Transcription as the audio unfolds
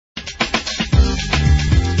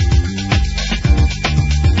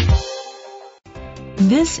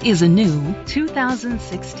This is a new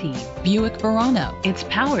 2016 Buick Verano. It's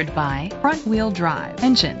powered by front-wheel drive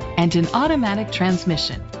engine and an automatic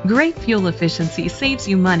transmission. Great fuel efficiency saves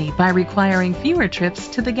you money by requiring fewer trips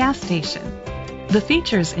to the gas station. The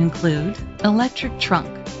features include electric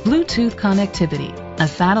trunk, Bluetooth connectivity, a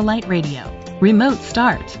satellite radio, remote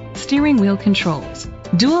start, steering wheel controls,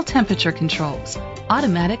 dual temperature controls,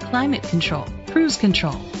 automatic climate control, cruise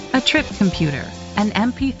control, a trip computer, an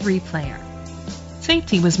MP3 player.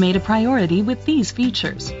 Safety was made a priority with these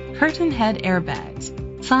features: curtain head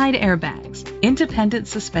airbags, side airbags, independent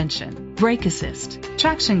suspension, brake assist,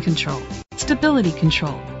 traction control, stability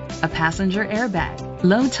control, a passenger airbag,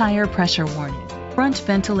 low tire pressure warning, front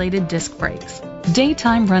ventilated disc brakes,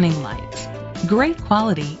 daytime running lights. Great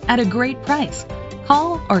quality at a great price.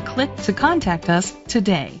 Call or click to contact us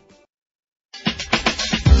today.